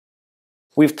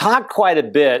We've talked quite a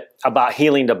bit about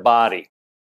healing the body,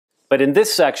 but in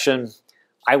this section,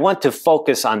 I want to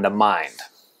focus on the mind.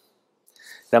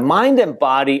 The mind and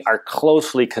body are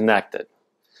closely connected.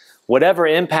 Whatever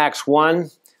impacts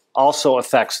one also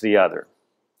affects the other.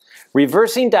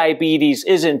 Reversing diabetes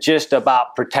isn't just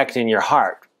about protecting your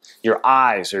heart, your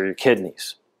eyes, or your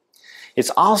kidneys.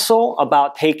 It's also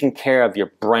about taking care of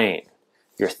your brain,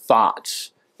 your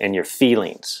thoughts, and your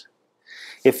feelings.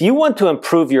 If you want to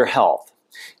improve your health,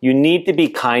 you need to be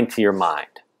kind to your mind.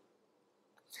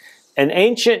 An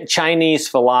ancient Chinese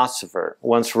philosopher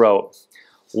once wrote,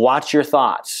 "Watch your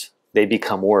thoughts, they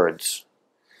become words.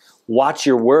 Watch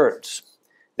your words,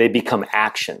 they become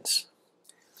actions.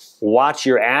 Watch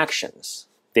your actions,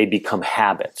 they become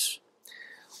habits.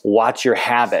 Watch your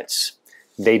habits,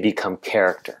 they become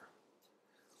character.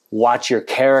 Watch your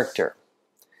character,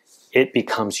 it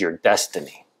becomes your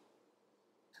destiny."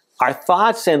 Our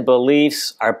thoughts and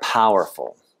beliefs are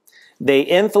powerful. They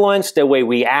influence the way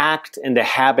we act and the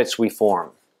habits we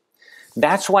form.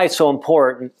 That's why it's so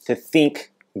important to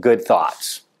think good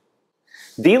thoughts.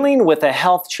 Dealing with a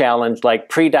health challenge like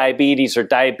prediabetes or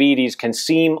diabetes can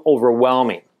seem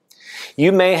overwhelming.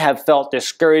 You may have felt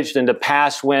discouraged in the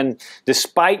past when,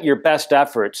 despite your best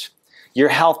efforts, your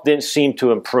health didn't seem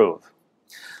to improve.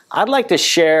 I'd like to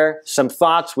share some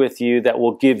thoughts with you that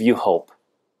will give you hope.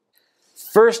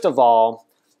 First of all,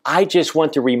 I just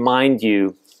want to remind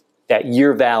you that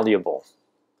you're valuable.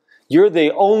 You're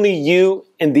the only you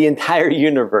in the entire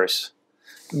universe.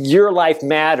 Your life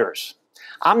matters.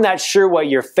 I'm not sure what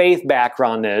your faith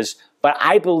background is, but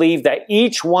I believe that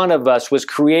each one of us was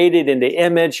created in the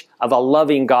image of a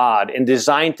loving God and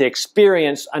designed to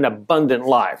experience an abundant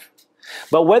life.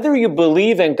 But whether you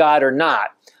believe in God or not,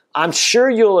 I'm sure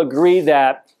you'll agree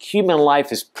that human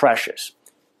life is precious,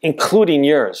 including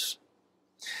yours.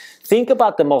 Think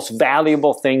about the most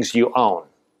valuable things you own.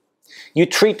 You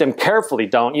treat them carefully,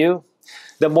 don't you?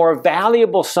 The more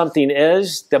valuable something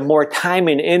is, the more time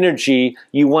and energy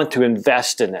you want to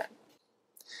invest in it.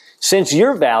 Since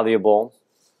you're valuable,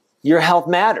 your health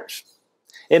matters.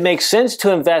 It makes sense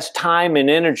to invest time and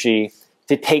energy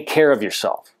to take care of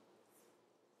yourself.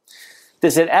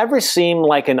 Does it ever seem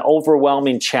like an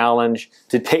overwhelming challenge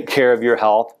to take care of your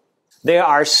health? There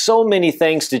are so many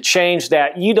things to change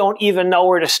that you don't even know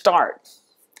where to start.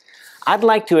 I'd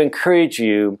like to encourage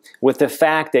you with the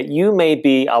fact that you may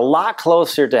be a lot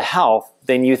closer to health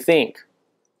than you think.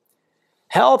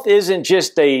 Health isn't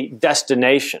just a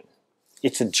destination,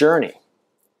 it's a journey.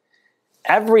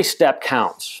 Every step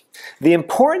counts. The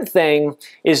important thing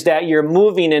is that you're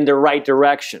moving in the right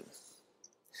direction.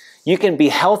 You can be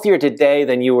healthier today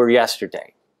than you were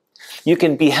yesterday. You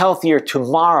can be healthier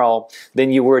tomorrow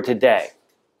than you were today.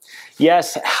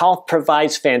 Yes, health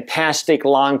provides fantastic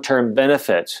long-term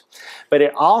benefits, but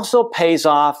it also pays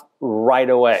off right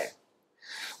away.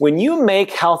 When you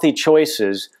make healthy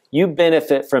choices, you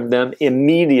benefit from them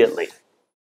immediately.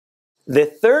 The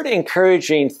third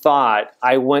encouraging thought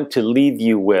I want to leave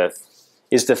you with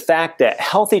is the fact that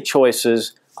healthy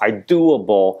choices are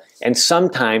doable and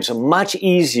sometimes much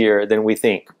easier than we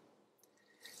think.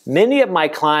 Many of my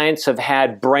clients have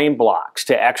had brain blocks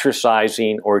to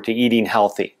exercising or to eating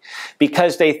healthy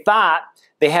because they thought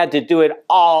they had to do it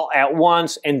all at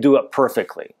once and do it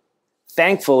perfectly.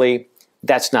 Thankfully,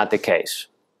 that's not the case.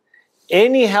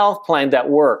 Any health plan that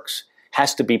works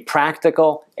has to be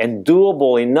practical and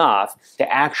doable enough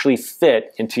to actually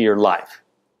fit into your life.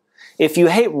 If you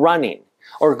hate running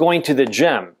or going to the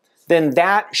gym, then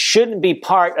that shouldn't be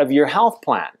part of your health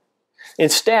plan.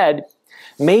 Instead,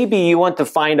 maybe you want to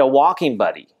find a walking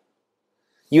buddy.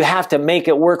 You have to make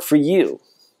it work for you.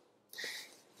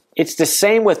 It's the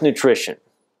same with nutrition.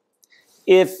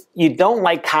 If you don't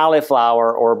like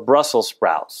cauliflower or Brussels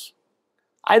sprouts,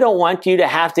 I don't want you to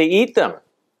have to eat them.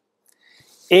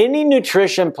 Any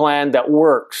nutrition plan that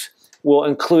works will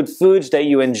include foods that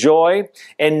you enjoy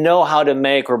and know how to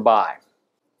make or buy.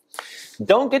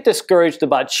 Don't get discouraged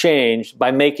about change by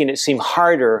making it seem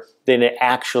harder than it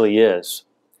actually is.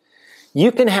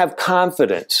 You can have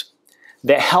confidence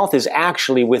that health is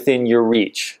actually within your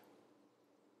reach.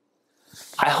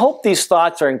 I hope these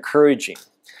thoughts are encouraging.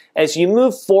 As you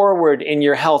move forward in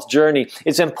your health journey,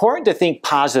 it's important to think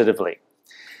positively.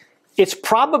 It's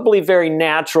probably very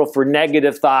natural for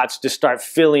negative thoughts to start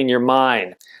filling your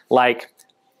mind, like,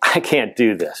 I can't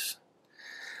do this.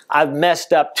 I've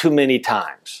messed up too many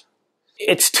times.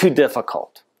 It's too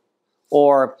difficult.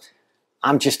 Or,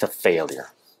 I'm just a failure.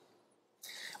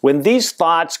 When these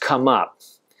thoughts come up,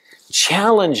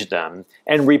 challenge them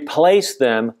and replace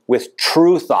them with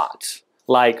true thoughts,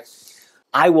 like,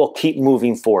 I will keep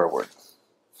moving forward.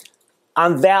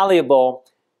 I'm valuable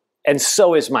and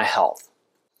so is my health.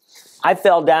 I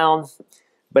fell down,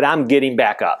 but I'm getting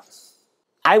back up.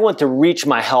 I want to reach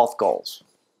my health goals.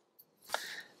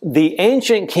 The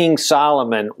ancient King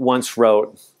Solomon once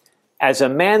wrote, "As a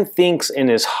man thinks in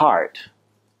his heart,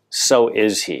 so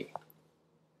is he."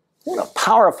 What a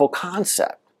powerful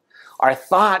concept. Our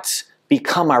thoughts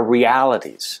become our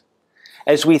realities.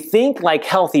 As we think like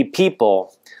healthy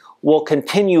people, we'll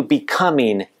continue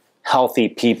becoming healthy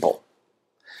people.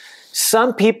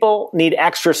 Some people need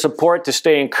extra support to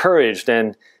stay encouraged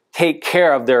and take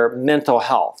care of their mental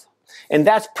health. And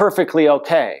that's perfectly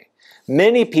okay.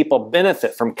 Many people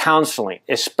benefit from counseling,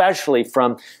 especially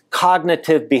from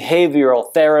cognitive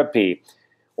behavioral therapy,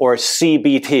 or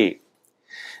CBT.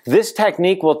 This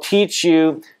technique will teach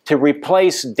you to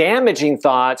replace damaging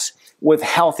thoughts with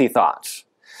healthy thoughts.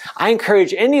 I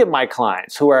encourage any of my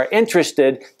clients who are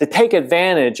interested to take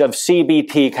advantage of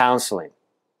CBT counseling.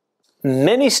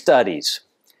 Many studies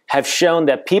have shown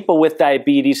that people with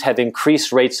diabetes have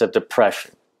increased rates of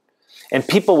depression, and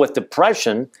people with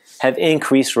depression have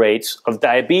increased rates of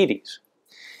diabetes.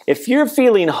 If you're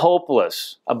feeling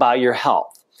hopeless about your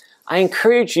health, I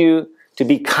encourage you to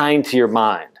be kind to your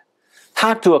mind.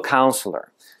 Talk to a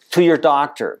counselor, to your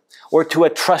doctor, or to a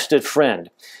trusted friend.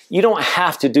 You don't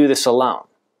have to do this alone.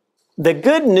 The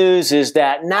good news is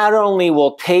that not only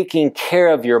will taking care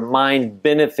of your mind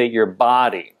benefit your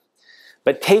body,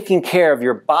 but taking care of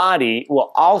your body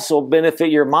will also benefit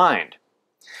your mind.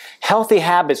 Healthy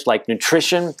habits like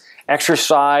nutrition,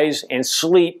 exercise, and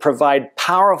sleep provide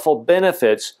powerful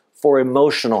benefits for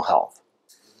emotional health.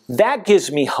 That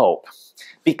gives me hope,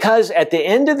 because at the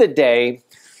end of the day,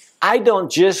 I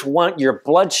don't just want your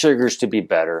blood sugars to be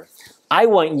better. I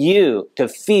want you to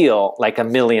feel like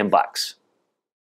 $1,000,000.